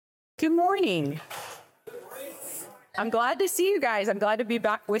Good morning. I'm glad to see you guys. I'm glad to be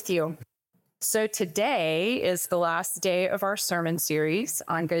back with you. So today is the last day of our sermon series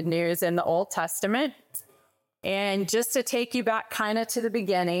on Good News in the Old Testament. And just to take you back kind of to the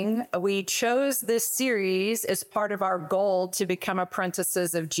beginning, we chose this series as part of our goal to become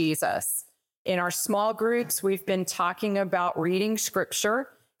apprentices of Jesus. In our small groups, we've been talking about reading scripture,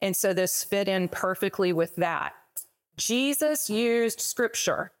 and so this fit in perfectly with that. Jesus used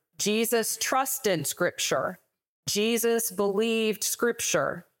scripture. Jesus trusted scripture. Jesus believed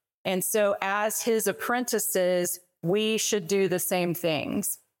scripture. And so as his apprentices, we should do the same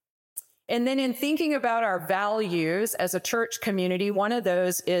things. And then in thinking about our values as a church community, one of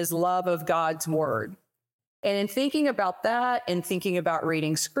those is love of God's word. And in thinking about that and thinking about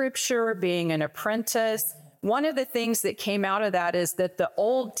reading scripture, being an apprentice, one of the things that came out of that is that the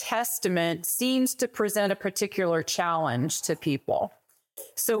Old Testament seems to present a particular challenge to people.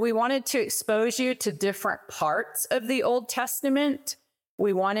 So we wanted to expose you to different parts of the Old Testament.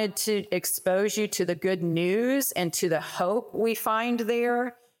 We wanted to expose you to the good news and to the hope we find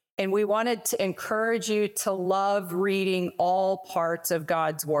there. And we wanted to encourage you to love reading all parts of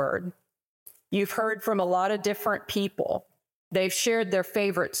God's word. You've heard from a lot of different people. They've shared their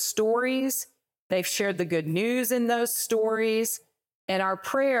favorite stories. They've shared the good news in those stories. And our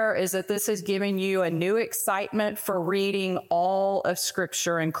prayer is that this has given you a new excitement for reading all of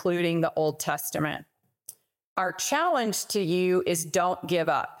Scripture, including the Old Testament. Our challenge to you is don't give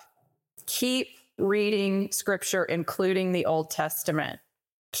up. Keep reading Scripture, including the Old Testament.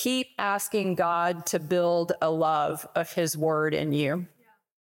 Keep asking God to build a love of his word in you.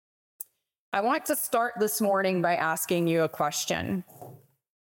 I want to start this morning by asking you a question.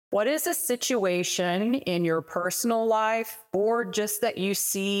 What is a situation in your personal life or just that you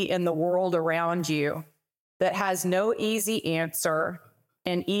see in the world around you that has no easy answer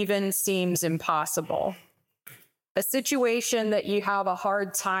and even seems impossible? A situation that you have a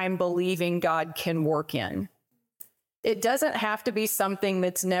hard time believing God can work in. It doesn't have to be something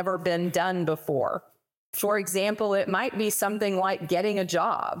that's never been done before. For example, it might be something like getting a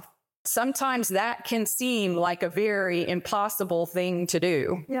job. Sometimes that can seem like a very impossible thing to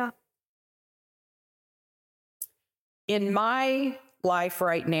do. Yeah. In my life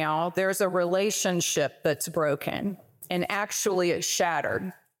right now, there's a relationship that's broken, and actually it's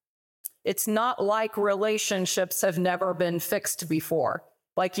shattered. It's not like relationships have never been fixed before.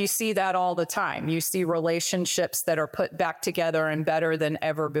 Like you see that all the time. You see relationships that are put back together and better than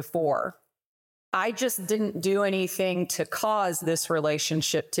ever before. I just didn't do anything to cause this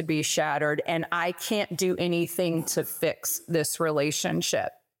relationship to be shattered, and I can't do anything to fix this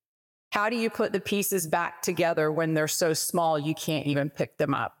relationship. How do you put the pieces back together when they're so small you can't even pick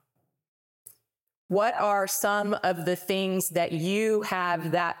them up? What are some of the things that you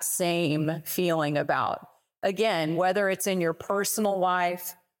have that same feeling about? Again, whether it's in your personal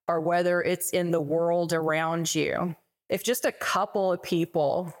life or whether it's in the world around you, if just a couple of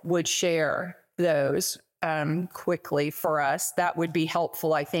people would share those quickly for us, that would be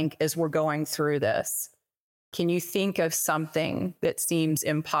helpful, I think, as we're going through this. Can you think of something that seems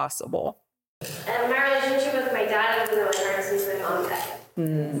impossible? My relationship with my dad isn't really hard since my mom died.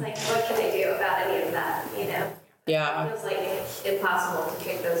 It's like, what can I do about any of that, you know? Yeah. It feels like impossible to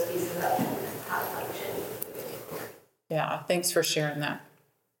pick those pieces up and have function. Yeah, thanks for sharing that.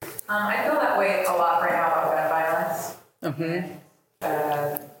 I feel that way a lot right now about gun violence.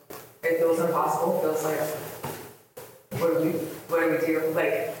 Mm-hmm. It feels impossible. It feels like, what do we do?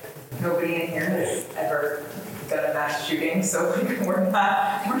 Like, nobody in here has ever done a mass shooting, so like we're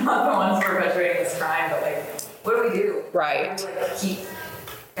not the ones perpetrating this crime. But like, what do we do? Right. How do we, like, keep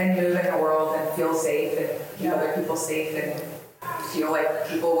and move in the world and feel safe and keep other people safe and feel like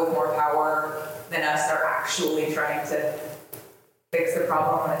people with more power than us are actually trying to fix the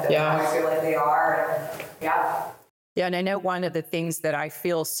problem, and it doesn't always feel like they are. And Yeah, and I know one of the things that I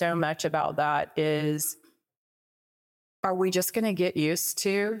feel so much about that is, are we just going to get used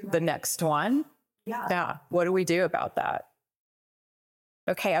to the next one? Yeah. What do we do about that?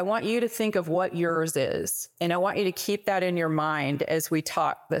 Okay, I want you to think of what yours is, and I want you to keep that in your mind as we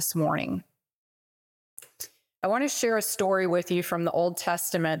talk this morning. I want to share a story with you from the Old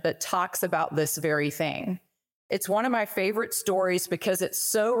Testament that talks about this very thing. It's one of my favorite stories because it's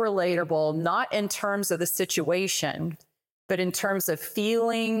so relatable, not in terms of the situation, but in terms of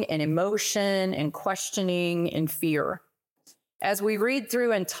feeling and emotion and questioning and fear. As we read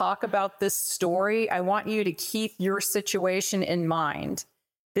through and talk about this story, I want you to keep your situation in mind.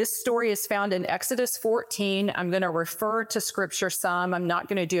 This story is found in Exodus 14. I'm going to refer to scripture some. I'm not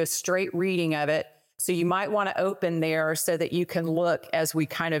going to do a straight reading of it. So you might want to open there so that you can look as we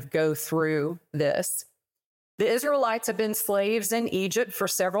kind of go through this. The Israelites have been slaves in Egypt for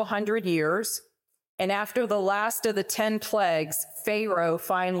several hundred years. And after the last of the 10 plagues, Pharaoh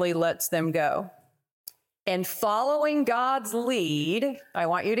finally lets them go. And following God's lead, I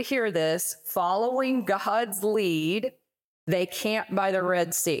want you to hear this, following God's lead, they camp by the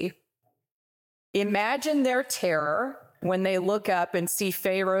Red Sea. Imagine their terror when they look up and see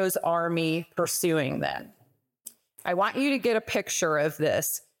Pharaoh's army pursuing them. I want you to get a picture of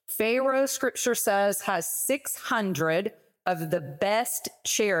this. Pharaoh, scripture says, has 600 of the best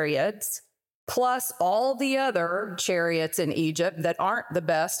chariots, plus all the other chariots in Egypt that aren't the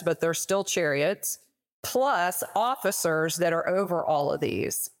best, but they're still chariots, plus officers that are over all of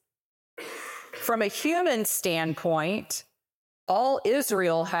these. From a human standpoint, all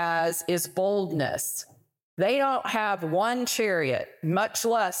Israel has is boldness. They don't have one chariot, much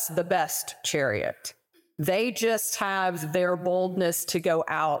less the best chariot. They just have their boldness to go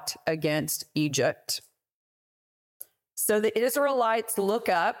out against Egypt. So the Israelites look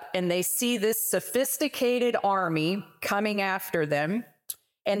up and they see this sophisticated army coming after them,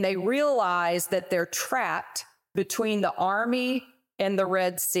 and they realize that they're trapped between the army and the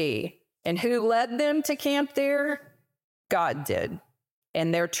Red Sea. And who led them to camp there? God did.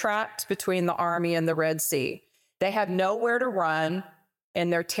 And they're trapped between the army and the Red Sea. They have nowhere to run,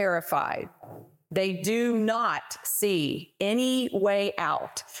 and they're terrified. They do not see any way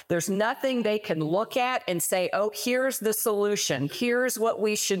out. There's nothing they can look at and say, oh, here's the solution. Here's what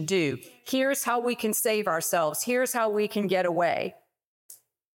we should do. Here's how we can save ourselves. Here's how we can get away.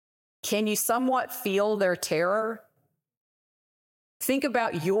 Can you somewhat feel their terror? Think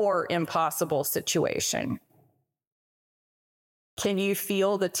about your impossible situation. Can you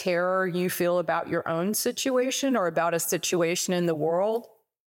feel the terror you feel about your own situation or about a situation in the world?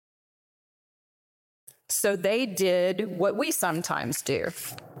 So they did what we sometimes do.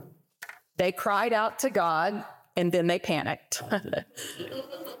 They cried out to God, and then they panicked.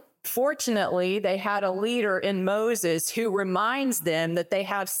 Fortunately, they had a leader in Moses who reminds them that they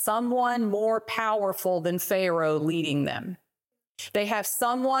have someone more powerful than Pharaoh leading them. They have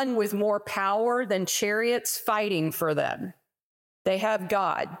someone with more power than chariots fighting for them. They have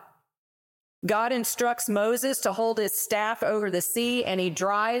God. God instructs Moses to hold his staff over the sea, and he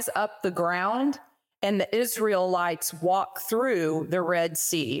dries up the ground, and the Israelites walk through the Red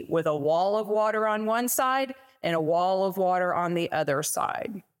Sea with a wall of water on one side and a wall of water on the other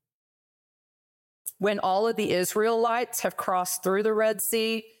side. When all of the Israelites have crossed through the Red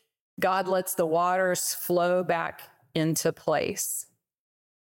Sea, God lets the waters flow back into place.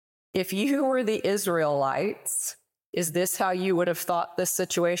 If you were the Israelites, is this how you would have thought this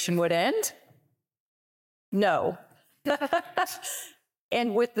situation would end? No.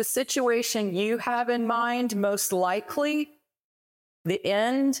 And with the situation you have in mind, most likely, the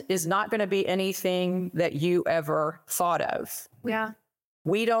end is not going to be anything that you ever thought of. Yeah.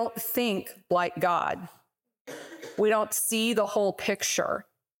 We don't think like God. We don't see the whole picture.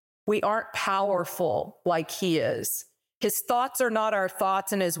 We aren't powerful like he is. His thoughts are not our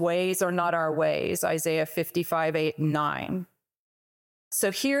thoughts, and his ways are not our ways. Isaiah 55:8-9.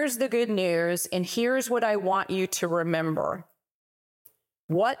 So here's the good news, and here's what I want you to remember.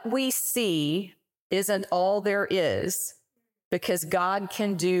 What we see isn't all there is, because God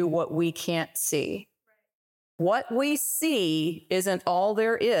can do what we can't see. What we see isn't all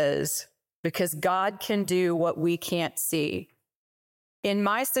there is, because God can do what we can't see. In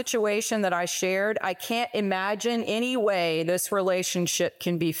my situation that I shared, I can't imagine any way this relationship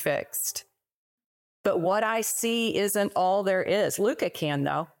can be fixed. But what I see isn't all there is. Luca can,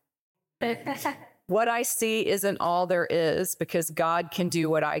 though. What I see isn't all there is, because God can do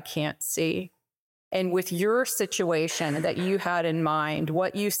what I can't see. And with your situation that you had in mind,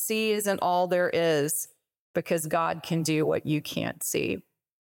 what you see isn't all there is, because God can do what you can't see.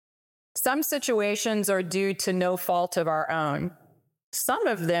 Some situations are due to no fault of our own. Some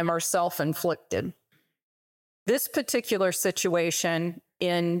of them are self-inflicted. This particular situation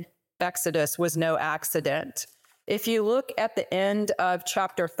in Exodus was no accident. If you look at the end of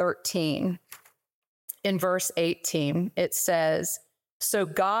chapter 13, in verse 18, it says, "So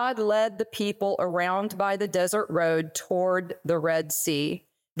God led the people around by the desert road toward the Red Sea.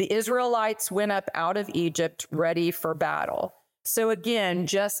 The Israelites went up out of Egypt ready for battle." So again,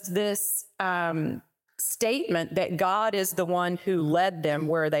 just this statement that God is the one who led them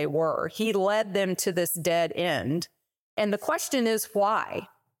where they were. He led them to this dead end. And the question is, why?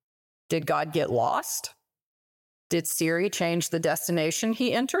 Did God get lost? Did Siri change the destination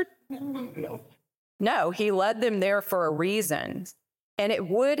he entered? No, he led them there for a reason. And it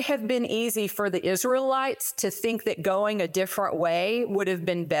would have been easy for the Israelites to think that going a different way would have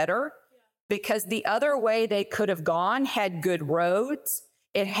been better, because the other way they could have gone had good roads.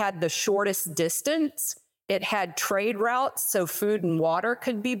 It had the shortest distance. It had trade routes so food and water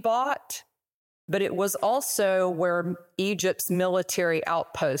could be bought. But it was also where Egypt's military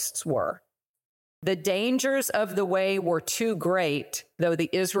outposts were. The dangers of the way were too great, though the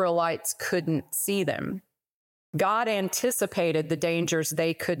Israelites couldn't see them. God anticipated the dangers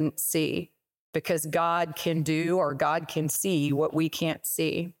they couldn't see, because God can do, or God can see, what we can't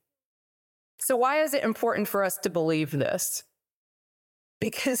see. So why is it important for us to believe this?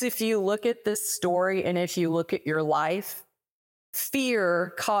 Because if you look at this story and if you look at your life,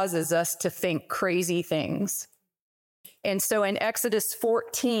 fear causes us to think crazy things. And so in Exodus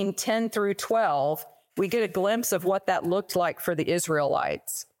 14, 10 through 12, we get a glimpse of what that looked like for the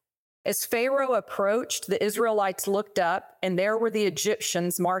Israelites. As Pharaoh approached, the Israelites looked up, and there were the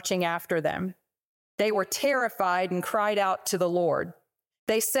Egyptians marching after them. They were terrified and cried out to the Lord.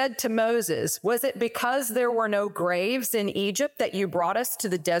 They said to Moses, "Was it because there were no graves in Egypt that you brought us to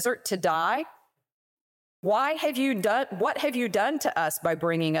the desert to die? What have you done to us by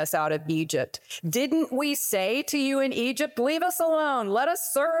bringing us out of Egypt? Didn't we say to you in Egypt, 'Leave us alone, let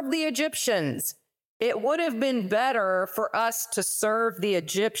us serve the Egyptians'? It would have been better for us to serve the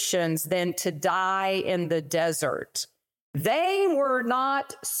Egyptians than to die in the desert." They were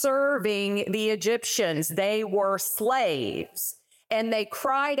not serving the Egyptians. They were slaves. And they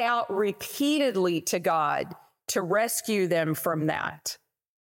cried out repeatedly to God to rescue them from that.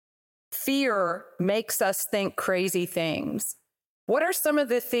 Fear makes us think crazy things. What are some of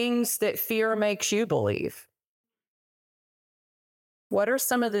the things that fear makes you believe? What are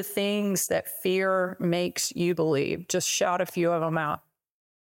some of the things that fear makes you believe? Just shout a few of them out.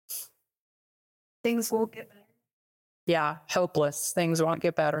 Things will get better. Yeah, hopeless. Things won't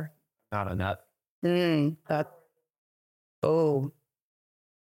get better. Not enough. Oh.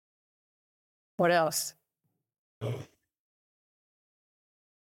 What else? I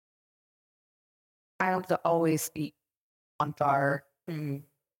have to always be on fire.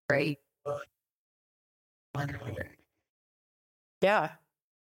 Great. Yeah.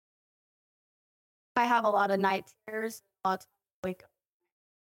 I have a lot of night terrors. A lot of times I wake up.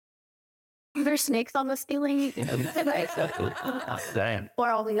 There's snakes on the ceiling. Damn.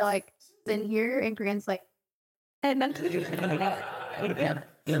 Or I'll be like in here, and Grant's like, and then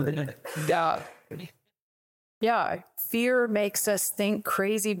Yeah. Fear makes us think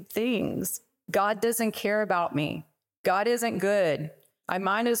crazy things. God doesn't care about me. God isn't good. I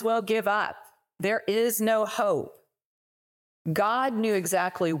might as well give up. There is no hope. God knew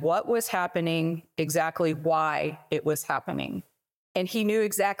exactly what was happening, exactly why it was happening. And he knew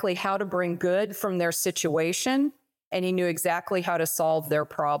exactly how to bring good from their situation, and he knew exactly how to solve their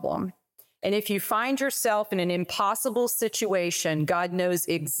problem. And if you find yourself in an impossible situation, God knows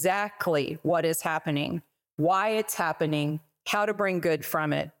exactly what is happening, why it's happening, how to bring good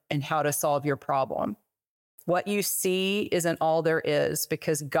from it, and how to solve your problem. What you see isn't all there is,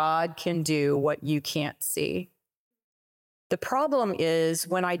 because God can do what you can't see. The problem is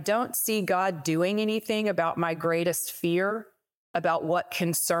when I don't see God doing anything about my greatest fear, about what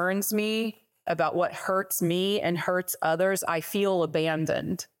concerns me, about what hurts me and hurts others, I feel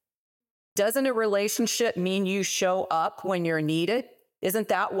abandoned. Doesn't a relationship mean you show up when you're needed? Isn't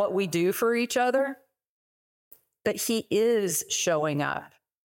that what we do for each other? But he is showing up.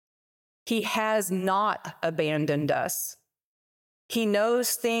 He has not abandoned us. He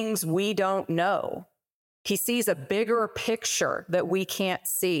knows things we don't know. He sees a bigger picture that we can't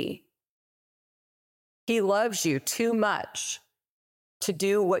see. He loves you too much to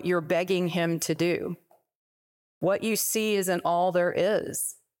do what you're begging him to do. What you see isn't all there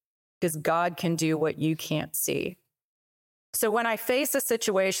is, because God can do what you can't see. So when I face a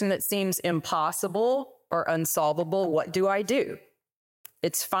situation that seems impossible or unsolvable, what do?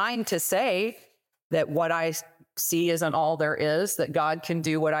 It's fine to say that what I see isn't all there is, that God can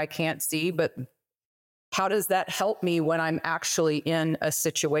do what I can't see, but how does that help me when I'm actually in a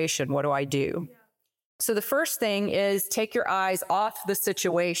situation? What do I do? Yeah. So the first thing is take your eyes off the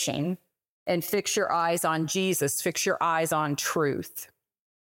situation and fix your eyes on Jesus. Fix your eyes on truth.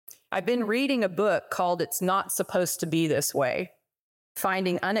 I've been reading a book called It's Not Supposed to Be This Way: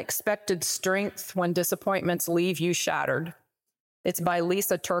 Finding Unexpected Strength When Disappointments Leave You Shattered. It's by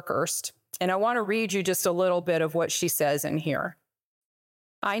Lisa TerKeurst. And I want to read you just a little bit of what she says in here.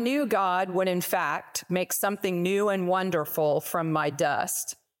 I knew God would, in fact, make something new and wonderful from my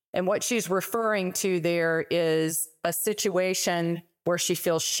dust. And what she's referring to there is a situation where she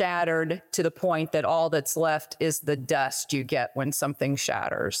feels shattered to the point that all that's left is the dust you get when something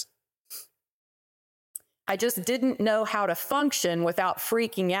shatters. I just didn't know how to function without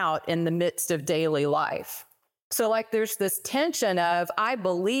freaking out in the midst of daily life. So like there's this tension of, I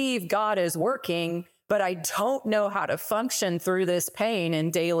believe God is working, but I don't know how to function through this pain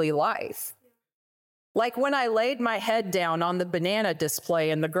in daily life. Like when I laid my head down on the banana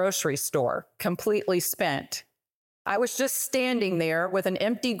display in the grocery store, completely spent. I was just standing there with an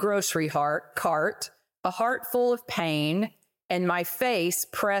empty grocery cart, a heart full of pain, and my face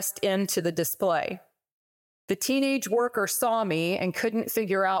pressed into the display. The teenage worker saw me and couldn't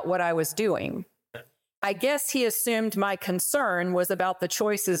figure out what I was doing. I guess he assumed my concern was about the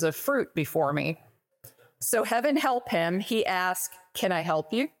choices of fruit before me. So heaven help him, he asked, "Can I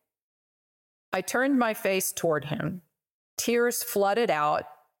help you?" I turned my face toward him. Tears flooded out,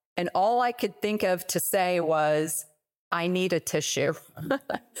 and all I could think of to say was, "I need a tissue."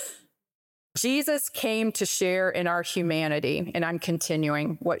 Jesus came to share in our humanity, and I'm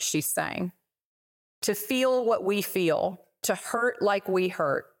continuing what she's saying. To feel what we feel, to hurt like we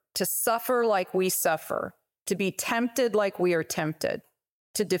hurt, to suffer like we suffer, to be tempted like we are tempted,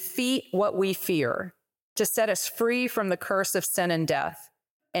 to defeat what we fear, to set us free from the curse of sin and death,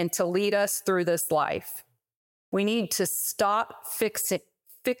 and to lead us through this life. We need to stop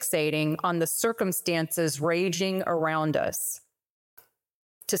fixating on the circumstances raging around us,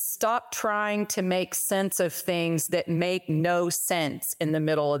 to stop trying to make sense of things that make no sense in the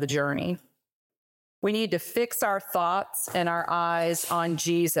middle of the journey. We need to fix our thoughts and our eyes on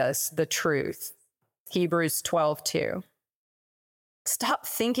Jesus, the truth. Hebrews 12:2. Stop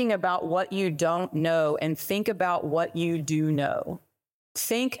thinking about what you don't know and think about what you do know.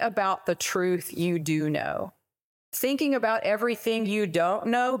 Think about the truth you do know. Thinking about everything you don't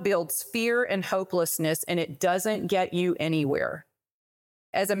know builds fear and hopelessness, and it doesn't get you anywhere.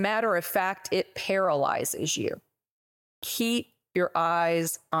 As a matter of fact, it paralyzes you. Keep your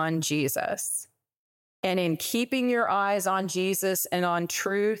eyes on Jesus. And in keeping your eyes on Jesus and on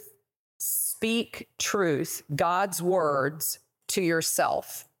truth, speak truth, God's words, to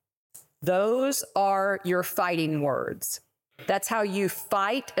yourself. Those are your fighting words. That's how you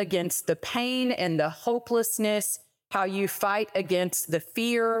fight against the pain and the hopelessness. How you fight against the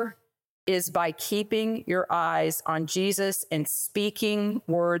fear is by keeping your eyes on Jesus and speaking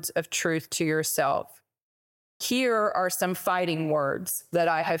words of truth to yourself. Here are some fighting words that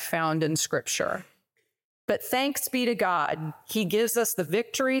I have found in Scripture. But thanks be to God, he gives us the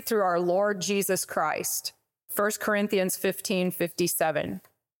victory through our Lord Jesus Christ. 1 Corinthians 15:57.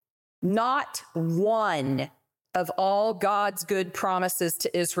 Not one of all God's good promises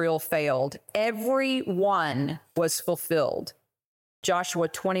to Israel failed. Every one was fulfilled. Joshua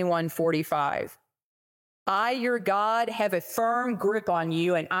 21:45. I, your God, have a firm grip on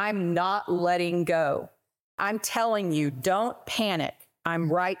you, and I'm not letting go. I'm telling you, don't panic.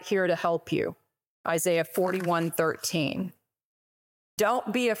 I'm right here to help you. Isaiah 41:13.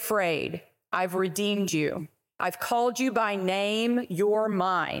 Don't be afraid. I've redeemed you. I've called you by name. You're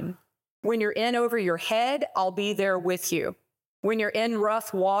mine. When you're in over your head, I'll be there with you. When you're in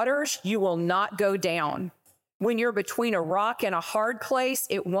rough waters, you will not go down. When you're between a rock and a hard place,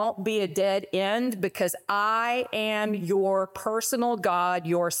 it won't be a dead end because I am your personal God,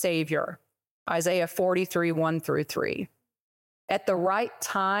 your Savior. Isaiah 43:1-3. At the right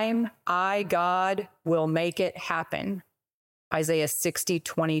time, I, God, will make it happen. Isaiah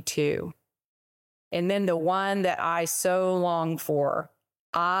 60:22. And then the one that I so long for,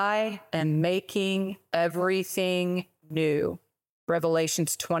 I am making everything new.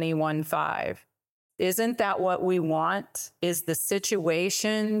 Revelations 21:5. Isn't that what we want? Is the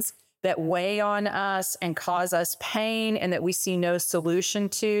situations that weigh on us and cause us pain and that we see no solution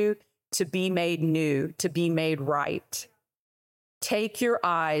to be made new, to be made right. Take your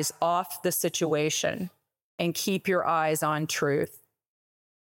eyes off the situation and keep your eyes on truth.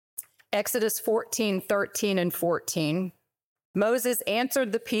 Exodus 14:13-14. Moses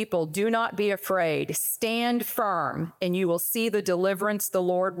answered the people, do not be afraid. Stand firm, and you will see the deliverance the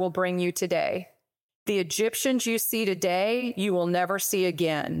Lord will bring you today. The Egyptians you see today, you will never see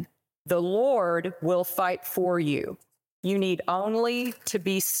again. The Lord will fight for you. You need only to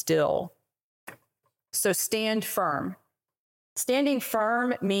be still. So stand firm. Standing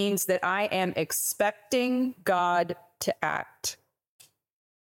firm means that I am expecting God to act.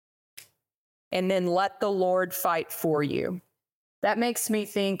 And then let the Lord fight for you. That makes me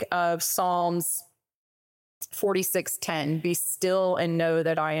think of Psalms 46:10. Be still and know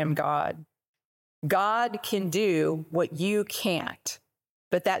that I am God. God can do what you can't,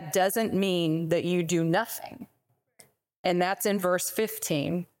 but that doesn't mean that you do nothing. And that's in verse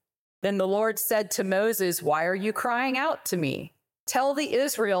 15. Then the Lord said to Moses, why are you crying out to me? Tell the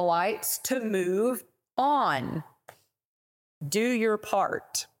Israelites to move on. Do your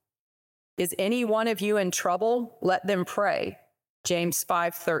part. Is any one of you in trouble? Let them pray. James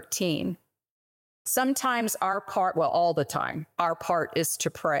 5:13. Sometimes our part, well, all the time, our part is to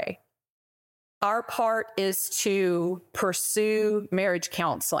pray. Our part is to pursue marriage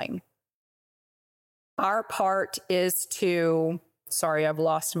counseling. Our part is to, sorry, I've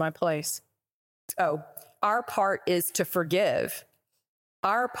lost my place. Our part is to forgive.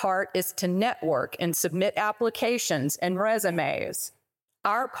 Our part is to network and submit applications and resumes.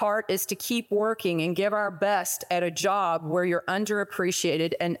 Our part is to keep working and give our best at a job where you're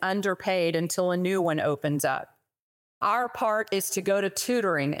underappreciated and underpaid until a new one opens up. Our part is to go to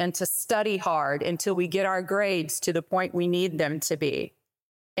tutoring and to study hard until we get our grades to the point we need them to be.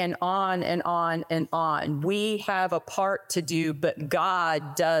 And on and on and on. We have a part to do, but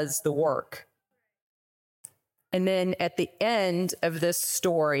God does the work. And then at the end of this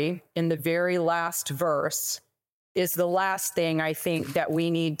story, in the very last verse, is the last thing I think that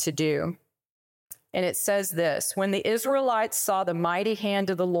we need to do. And it says this, when the Israelites saw the mighty hand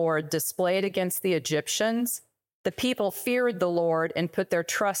of the Lord displayed against the Egyptians, the people feared the Lord and put their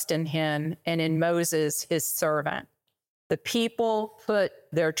trust in him and in Moses, his servant. The people put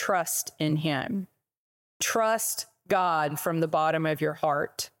their trust in him. Trust God from the bottom of your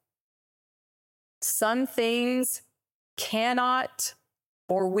heart. Some things cannot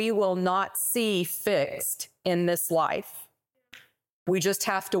or we will not see fixed in this life. We just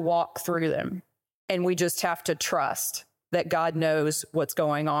have to walk through them, and we just have to trust that God knows what's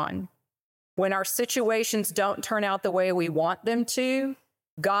going on. When our situations don't turn out the way we want them to,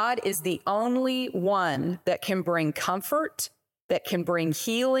 God is the only one that can bring comfort, that can bring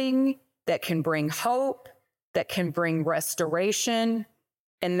healing, that can bring hope, that can bring restoration,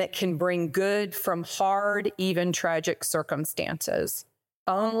 and that can bring good from hard, even tragic circumstances.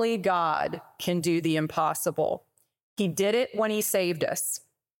 Only God can do the impossible. He did it when he saved us.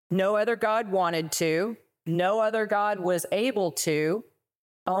 No other God wanted to. No other God was able to.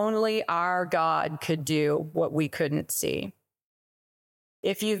 Only our God could do what we couldn't see.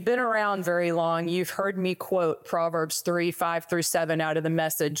 If you've been around very long, you've heard me quote Proverbs 3:5-7 out of the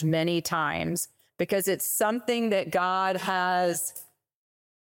Message many times, because it's something that God has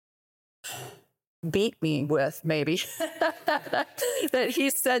beat me with, maybe, that he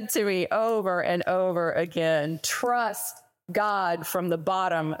said to me over and over again. Trust God from the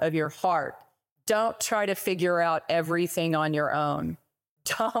bottom of your heart. Don't try to figure out everything on your own.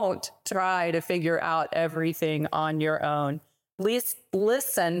 Don't try to figure out everything on your own.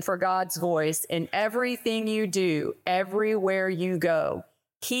 Listen for God's voice in everything you do, everywhere you go.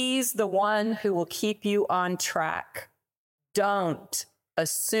 He's the one who will keep you on track. Don't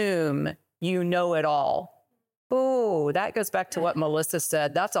assume you know it all. Oh, that goes back to what Melissa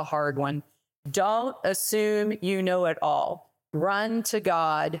said. That's a hard one. Don't assume you know it all. Run to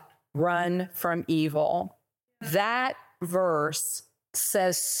God, run from evil. That verse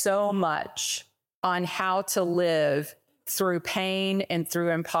says so much on how to live through pain and through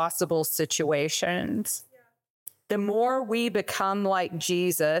impossible situations. The more we become like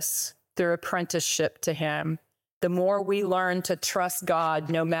Jesus through apprenticeship to him, the more we learn to trust God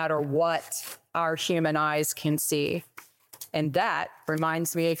no matter what our human eyes can see. And that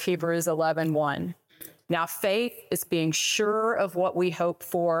reminds me of Hebrews 11:1. Now, faith is being sure of what we hope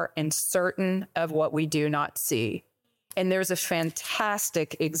for and certain of what we do not see. And there's a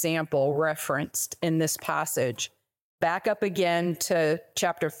fantastic example referenced in this passage. Back up again to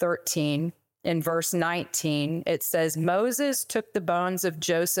chapter 13, in verse 19, it says, Moses took the bones of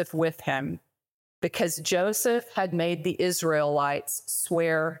Joseph with him because Joseph had made the Israelites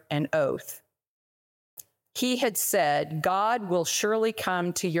swear an oath. He had said, God will surely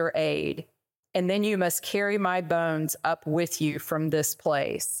come to your aid, and then you must carry my bones up with you from this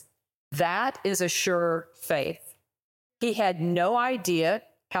place. That is a sure faith. He had no idea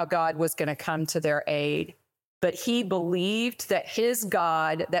how God was going to come to their aid, but he believed that his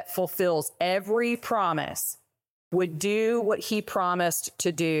God that fulfills every promise would do what he promised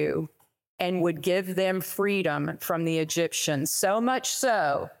to do and would give them freedom from the Egyptians, so much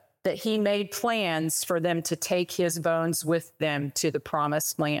so that he made plans for them to take his bones with them to the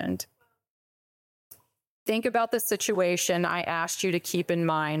promised land. Think about the situation I asked you to keep in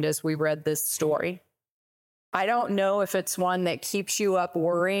mind as we read this story. I don't know if it's one that keeps you up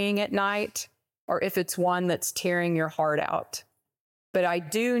worrying at night or if it's one that's tearing your heart out. But I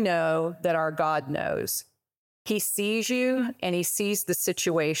do know that our God knows. He sees you and he sees the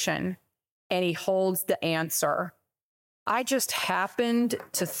situation and he holds the answer. I just happened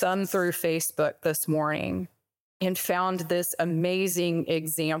to thumb through Facebook this morning and found this amazing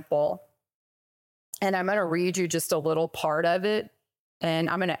example. And I'm going to read you just a little part of it. And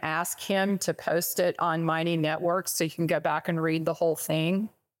I'm going to ask him to post it on Mighty Networks so you can go back and read the whole thing.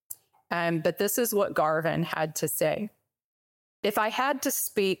 But this is what Garvin had to say. If I had to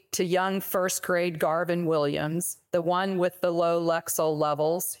speak to young first grade Garvin Williams, the one with the low Lexile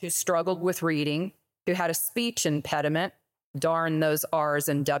levels, who struggled with reading, who had a speech impediment, darn those R's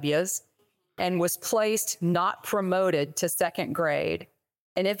and W's, and was placed, not promoted, to second grade,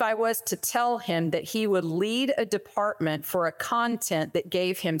 and if I was to tell him that he would lead a department for a content that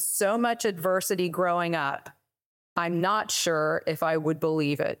gave him so much adversity growing up, I'm not sure if I would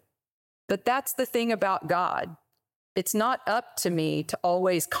believe it. But that's the thing about God. It's not up to me to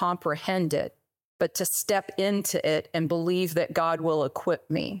always comprehend it, but to step into it and believe that God will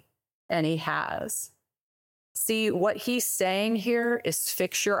equip me. And he has. See, what he's saying here is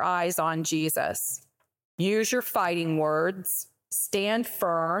fix your eyes on Jesus. Use your fighting words. Stand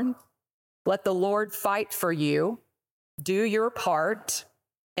firm. Let the Lord fight for you. Do your part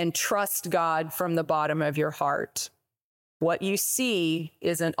and trust God from the bottom of your heart. What you see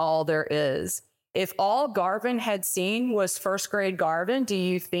isn't all there is. If all Garvin had seen was first grade Garvin, do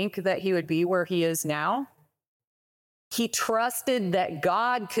you think that he would be where he is now? He trusted that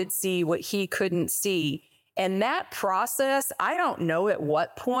God could see what he couldn't see. And that process, I don't know at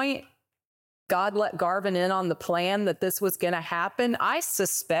what point God let Garvin in on the plan that this was going to happen. I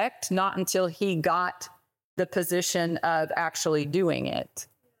suspect not until he got the position of actually doing it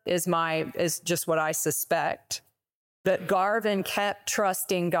is just what I suspect. That Garvin kept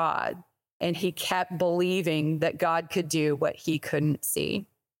trusting God. And he kept believing that God could do what he couldn't see.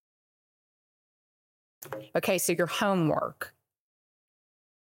 Okay, so your homework.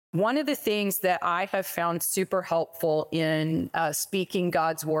 One of the things that I have found super helpful in speaking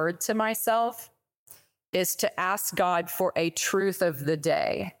God's word to myself is to ask God for a truth of the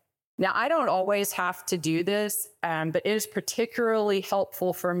day. Now, I don't always have to do this, but it is particularly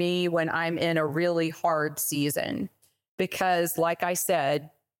helpful for me when I'm in a really hard season. Because, like I said,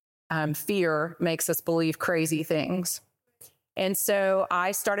 fear makes us believe crazy things. And so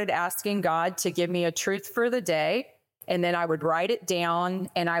I started asking God to give me a truth for the day, and then I would write it down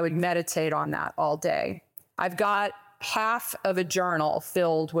and I would meditate on that all day. I've got half of a journal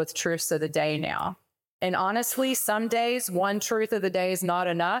filled with truths of the day now. And honestly, some days, one truth of the day is not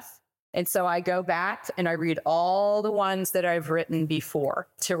enough. And so I go back and I read all the ones that I've written before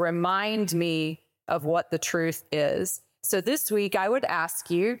to remind me of what the truth is. So this week, I would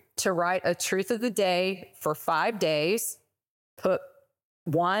ask you to write a truth of the day for 5 days, put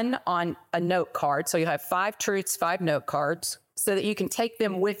one on a note card. So you have 5 truths, 5 note cards, so that you can take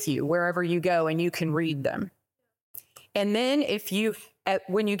them with you wherever you go and you can read them. And then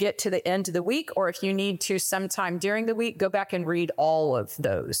when you get to the end of the week, or if you need to sometime during the week, go back and read all of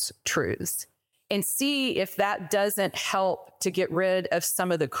those truths and see if that doesn't help to get rid of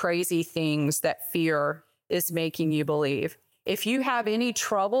some of the crazy things that fear is making you believe. If you have any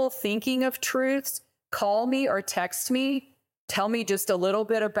trouble thinking of truths, call me or text me. Tell me just a little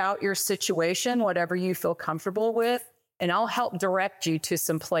bit about your situation, whatever you feel comfortable with, and I'll help direct you to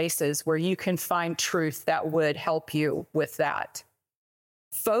some places where you can find truth that would help you with that.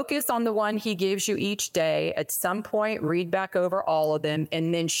 Focus on the one he gives you each day. At some point, read back over all of them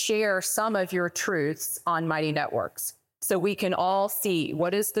and then share some of your truths on Mighty Networks so we can all see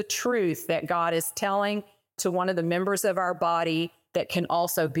what is the truth that God is telling to one of the members of our body that can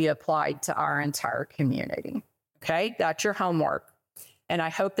also be applied to our entire community. Okay, that's your homework. And I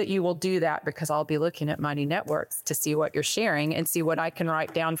hope that you will do that, because I'll be looking at Mighty Networks to see what you're sharing and see what I can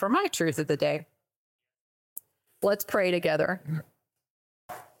write down for my truth of the day. Let's pray together.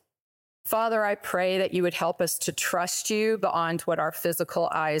 Father, I pray that you would help us to trust you beyond what our physical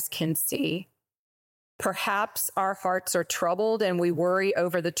eyes can see. Perhaps our hearts are troubled and we worry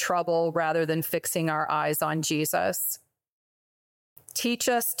over the trouble rather than fixing our eyes on Jesus. Teach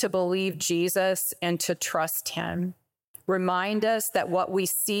us to believe Jesus and to trust him. Remind us that what we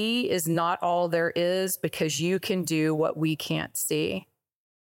see is not all there is, because you can do what we can't see.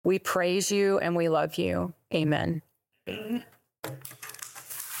 We praise you and we love you. Amen.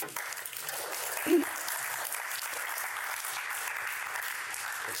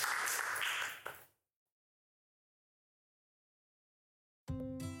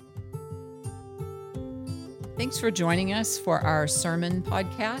 Thanks for joining us for our sermon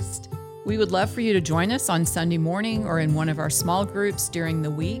podcast. We would love for you to join us on Sunday morning or in one of our small groups during the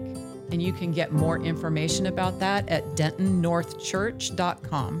week. And you can get more information about that at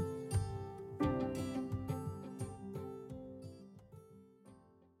dentonnorthchurch.com.